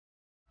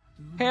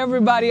Hey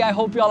everybody, I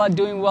hope you all are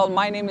doing well.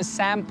 My name is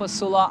Sam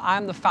Pasula.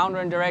 I'm the founder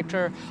and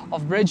director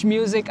of Bridge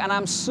Music, and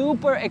I'm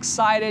super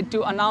excited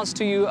to announce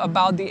to you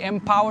about the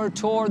MPWR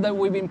Tour that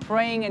we've been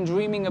praying and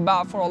dreaming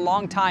about for a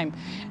long time.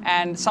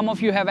 And some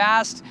of you have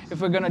asked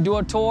if we're going to do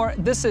a tour.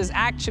 This is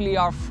actually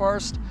our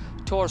first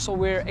tour, so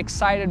we're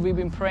excited. We've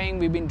been praying,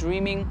 we've been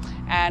dreaming,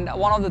 and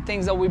one of the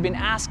things that we've been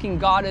asking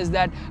God is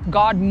that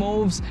God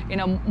moves in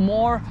a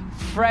more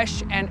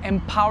fresh and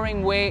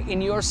empowering way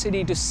in your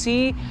city, to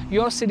see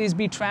your cities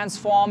be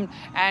transformed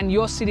and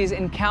your cities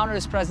encounter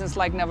His presence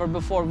like never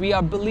before. We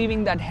are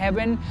believing that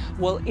heaven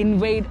will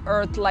invade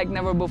earth like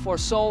never before.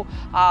 So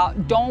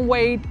don't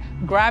wait,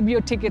 grab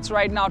your tickets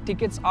right now.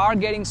 Tickets are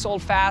getting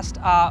sold fast.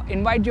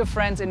 Invite your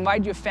friends,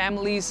 invite your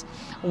families.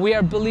 We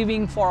are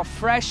believing for a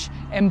fresh,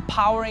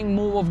 empowering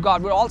move of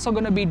God. We're also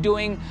going to be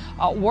doing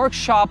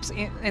workshops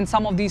in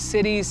some of these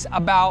cities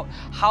about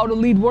how to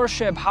lead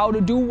worship, how to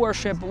do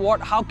worship,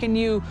 how can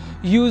you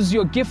use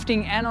your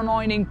gifting and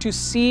anointing to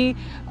see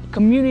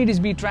communities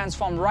be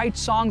transformed, write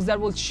songs that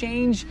will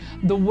change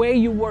the way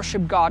you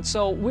worship God.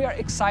 So we are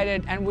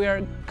excited, and we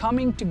are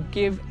coming to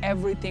give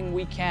everything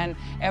we can,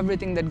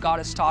 everything that God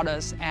has taught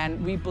us, and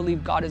we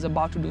believe God is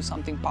about to do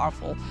something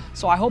powerful.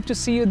 So I hope to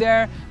see you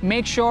there.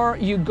 Make sure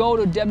you go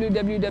to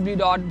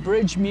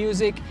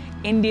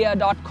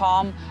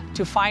www.bridgemusicindia.com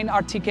to find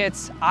our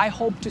tickets. I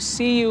hope to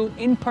see you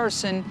in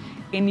person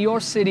in your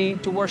city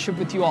to worship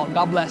with you all.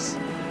 God bless.